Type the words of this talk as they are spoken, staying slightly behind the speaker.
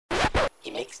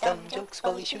makes dumb jokes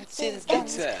while he shoots his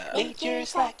guns. Major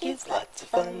Slack is lots of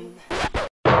fun.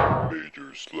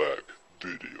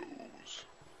 MajorSlackVideos.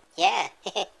 Yeah,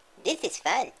 this is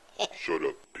fun. Shut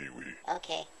up, Pee-wee.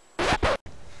 Okay.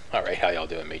 Alright, how y'all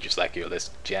doing? Major Slack here.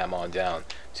 Let's jam on down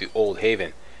to Old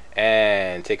Haven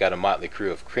and take out a motley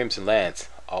crew of Crimson Lance,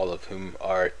 all of whom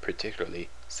are particularly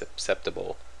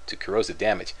susceptible to corrosive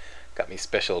damage. Got me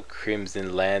special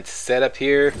Crimson Lance set up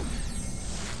here.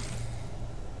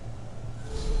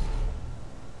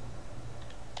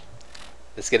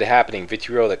 Let's get it happening.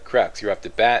 Vitriolic Crux, you're up to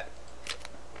bat.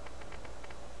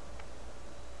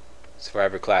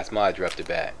 Survivor Class Mod, you're up to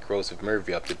bat. Corrosive Merv,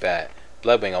 you're up to bat.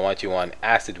 Bloodwing, I want you on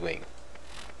Acid Wing.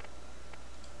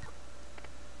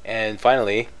 And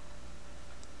finally,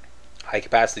 High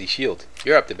Capacity Shield,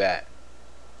 you're up to bat.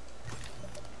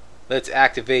 Let's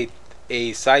activate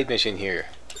a side mission here.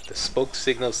 The Smoke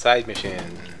Signal side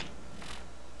mission.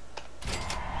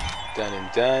 Done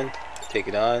and done. Take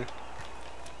it on.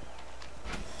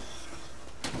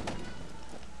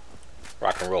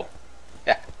 Rock and roll.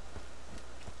 Yeah.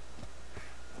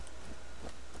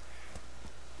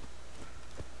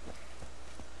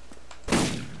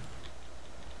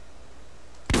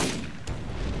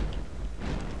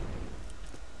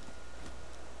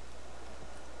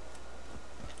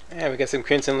 Yeah, we got some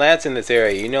Crimson Lance in this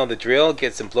area. You know the drill.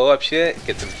 Get some blow up shit.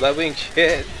 Get some bloodwing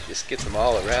shit. Just get some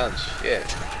all around shit.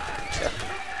 Yeah.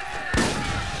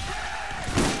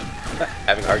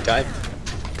 Having a hard time?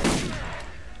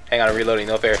 Hang on, I'm reloading.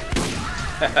 No fair.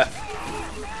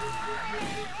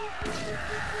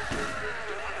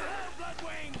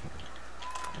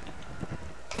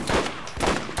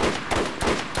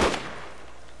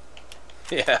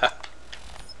 Yeah.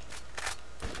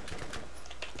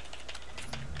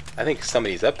 I think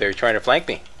somebody's up there trying to flank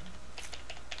me.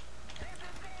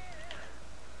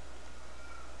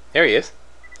 There he is.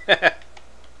 Hi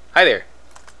there.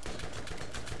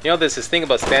 You know, there's this thing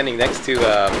about standing next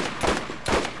to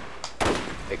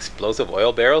explosive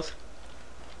oil barrels.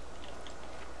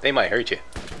 They might hurt you.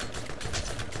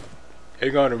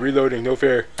 Hang on, I'm reloading. No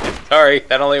fair. Sorry,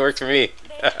 that only works for me.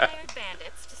 They hired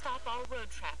bandits to stop all road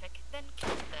traffic, then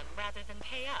killed them rather than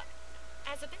pay up.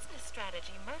 As a business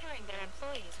strategy, murdering their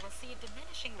employees will see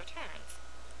diminishing returns.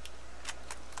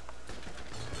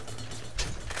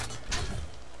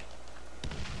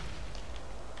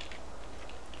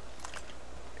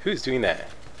 Who's doing that?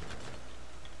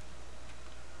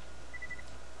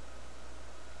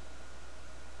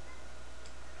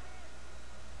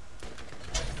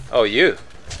 Oh, you.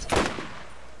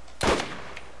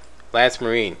 Lance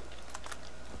Marine.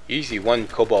 Usually one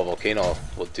Cobalt Volcano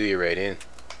will do you right in.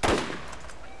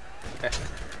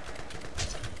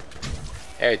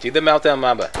 There, do the Meltdown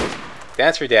Mamba.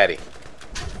 Dance for Daddy.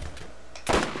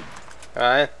 Come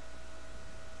on.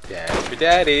 Dance for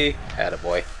Daddy.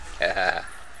 Attaboy.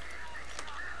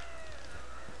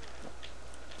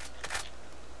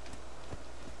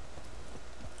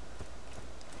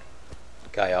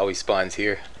 Guy always spawns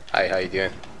here. Hi, how you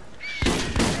doing?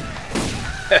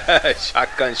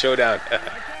 Shotgun showdown.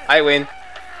 I win.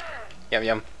 Yum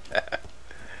yum.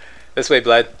 This way,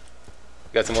 blood.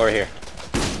 Got some more here.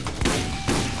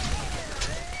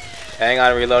 Hang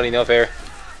on, reloading. No fair.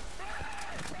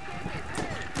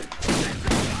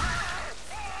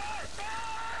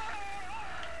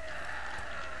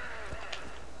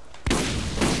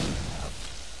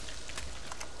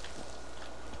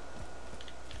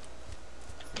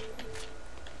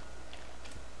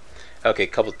 Okay,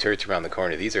 couple turrets around the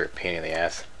corner. These are a pain in the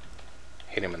ass.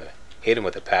 Hit him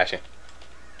with a passion.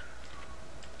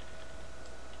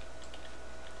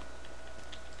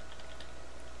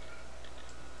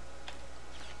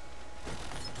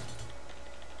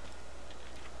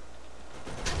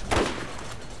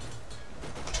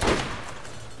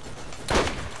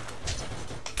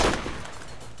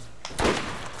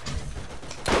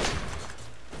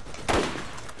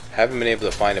 Haven't been able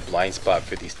to find a blind spot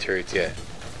for these turrets yet.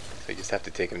 So you just have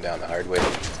to take them down the hard way.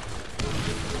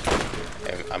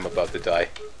 And I'm about to die.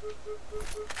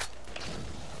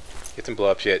 Get some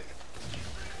blow up shit.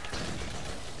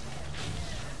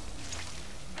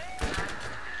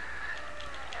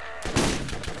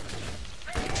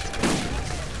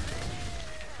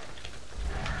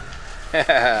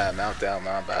 Meltdown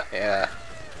Mamba. Yeah.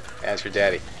 As for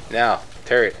Daddy. Now,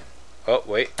 turret. Oh,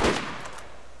 wait.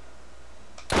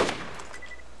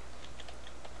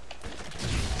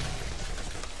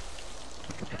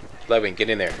 Bloodwing, get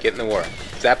in there. Get in the war.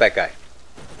 Zap that guy.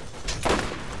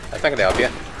 That's not gonna help you.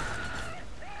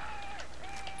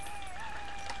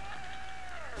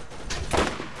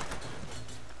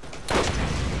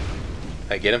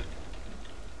 I get him?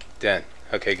 Done.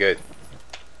 Okay, good.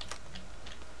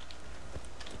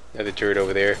 Another turret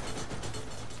over there.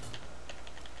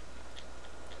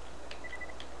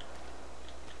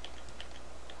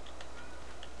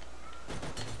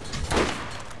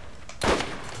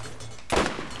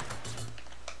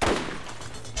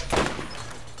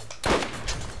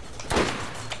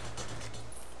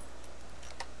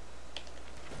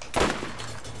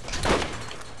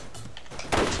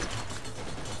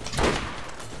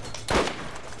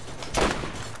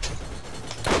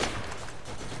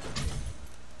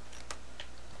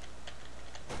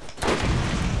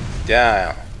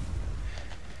 Down.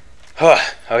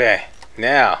 Okay,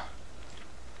 now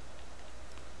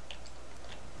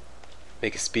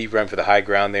make a speed run for the high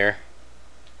ground there.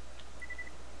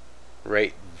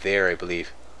 Right there, I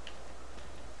believe.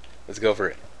 Let's go for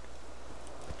it.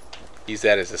 Use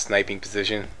that as a sniping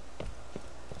position.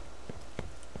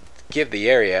 Give the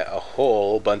area a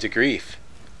whole bunch of grief.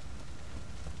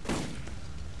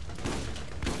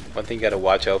 One thing you gotta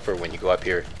watch out for when you go up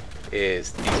here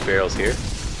is these barrels here.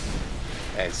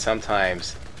 And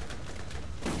sometimes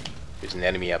there's an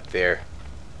enemy up there.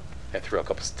 I throw a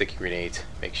couple sticky grenades.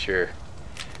 Make sure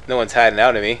no one's hiding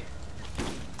out of me.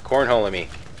 Cornholing me.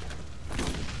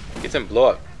 Get some blow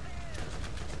up.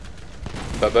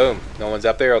 Ba-boom. No one's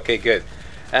up there? Okay, good.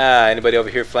 Anybody over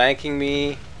here flanking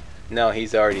me? No,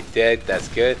 he's already dead. That's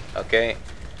good. Okay.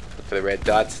 Look for the red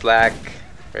dot, Slack.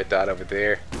 Red dot over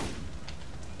there.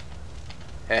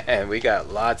 And we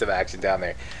got lots of action down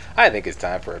there. I think it's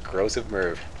time for a corrosive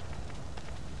MIRV.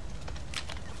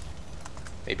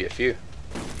 Maybe a few.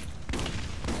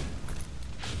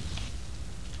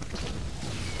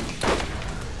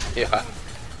 Yeah.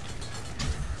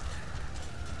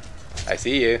 I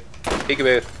see you.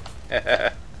 Peekaboo.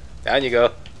 Down you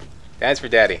go. Dance for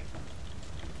daddy.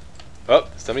 Oh,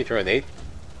 somebody threw a nade.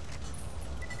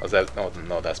 Was that? Oh,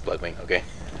 no, that's Bloodwing. Okay.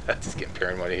 Just getting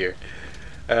paranoid here.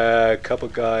 A couple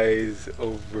guys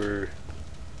over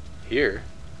here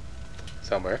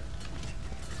somewhere.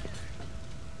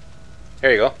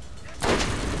 There you go.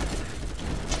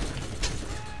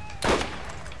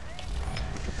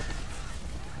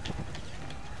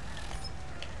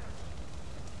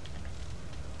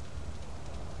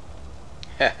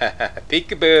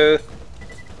 Peekaboo.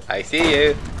 I see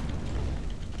you.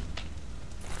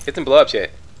 Get some blow up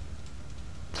shit.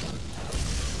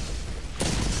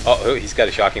 Oh, he's got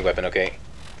a shocking weapon, okay.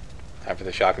 Time for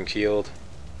the shocking shield.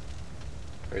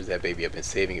 Where's that baby? I've been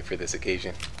saving it for this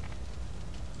occasion.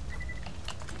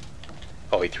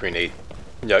 Oh, he threw an 8.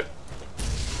 Nope.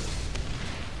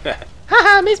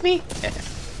 Haha, miss me!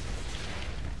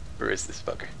 Where is this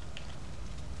fucker?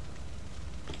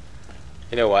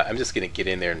 You know what? I'm just gonna get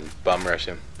in there and bum rush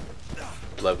him.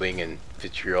 Bloodwing and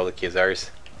Vitriolic Kizars.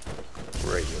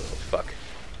 Where are you, little fuck?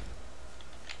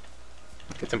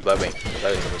 Get some Bloodwing.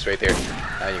 Bloodwing was right there.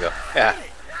 There you go. Yeah.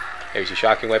 There's your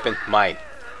shocking weapon. Mine.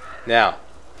 Now.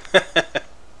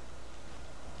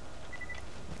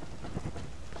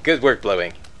 Good work,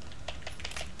 Bloodwing.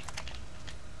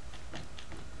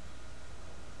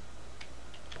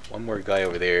 One more guy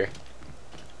over there,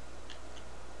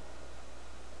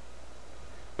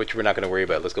 which we're not going to worry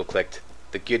about. Let's go collect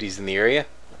the goodies in the area.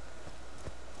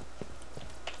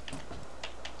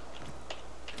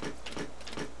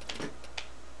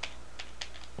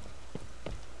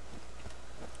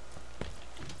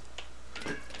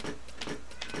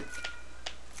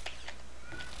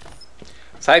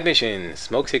 Side mission,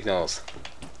 smoke signals.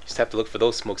 Just have to look for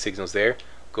those smoke signals there.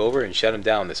 Go over and shut them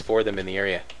down. There's 4 of them in the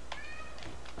area.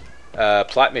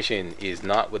 Plot mission is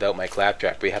not without my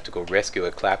claptrap. We have to go rescue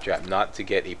a claptrap, not to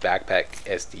get a backpack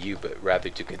SDU, but rather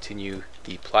to continue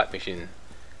the plot mission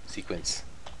sequence.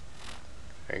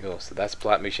 There you go. So that's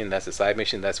plot mission. That's the side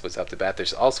mission. That's what's up to bat.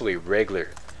 There's also a regular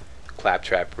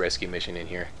claptrap rescue mission in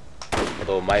here.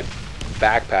 Although my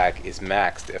backpack is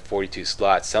maxed at 42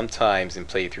 slots. Sometimes in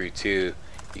playthrough 2,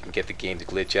 you can get the game to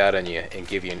glitch out on you and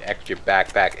give you an extra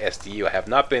backpack SDU. I have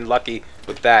not been lucky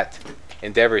with that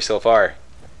endeavor so far.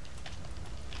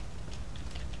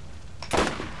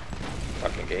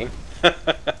 Fucking game.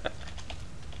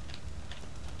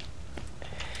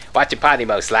 Watch your potty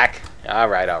mouth, Slack.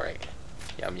 Alright, alright.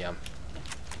 Yum yum.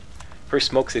 First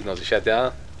smoke signals are shut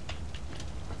down.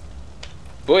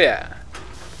 Booyah!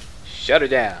 Shut her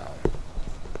down.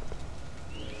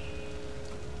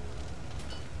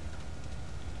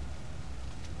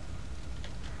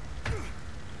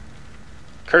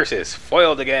 Curses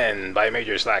foiled again by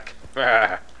Major Slack.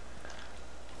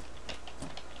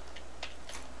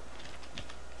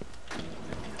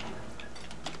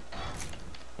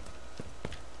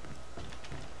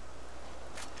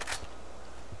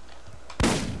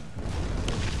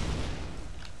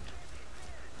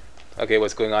 Okay,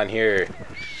 what's going on here?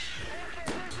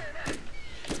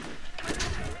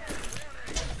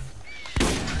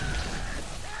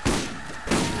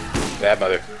 bad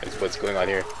mother is what's going on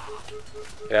here.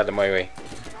 Get out of my way.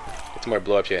 Get some more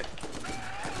blow up shit.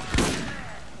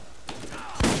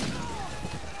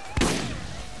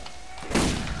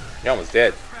 You're almost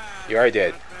dead. You are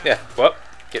dead. Yeah, whoop.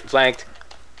 Getting flanked.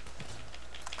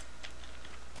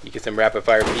 You get some rapid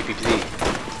fire PPC.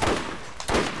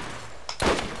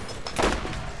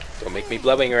 Don't make me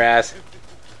blowing your ass.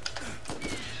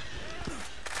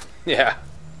 Yeah.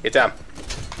 Hit him.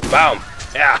 Boom.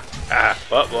 Yeah. Ah.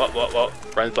 Whoa, whoa, whoa, whoa.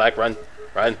 Run, Slack, run.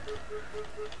 Run.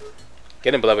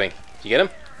 Get him, blubbing. Did you get him?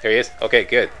 There he is. Okay,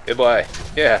 good. Good boy.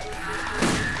 Yeah.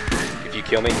 If you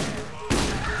kill me.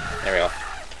 There we go.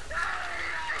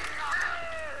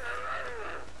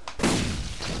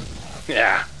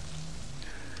 Yeah.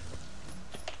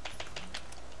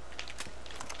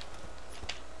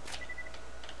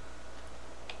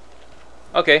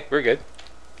 Okay, we're good.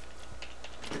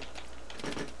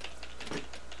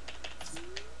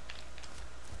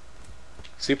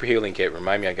 Super healing kit.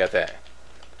 Remind me I got that.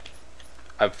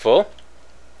 I'm full?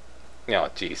 No,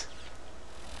 jeez.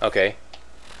 Okay.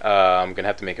 I'm gonna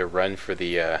have to make a run for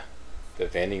the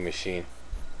vending machine.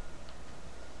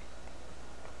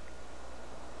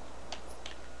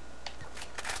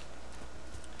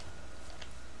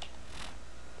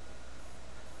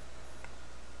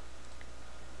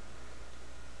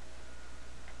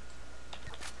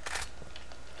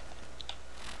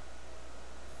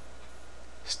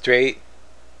 Straight,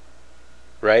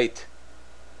 right,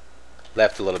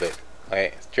 left a little bit.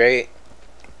 Okay, straight,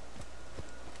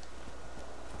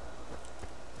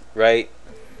 right,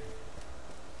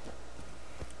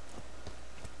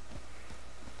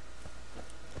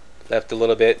 left a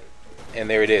little bit, and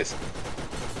there it is.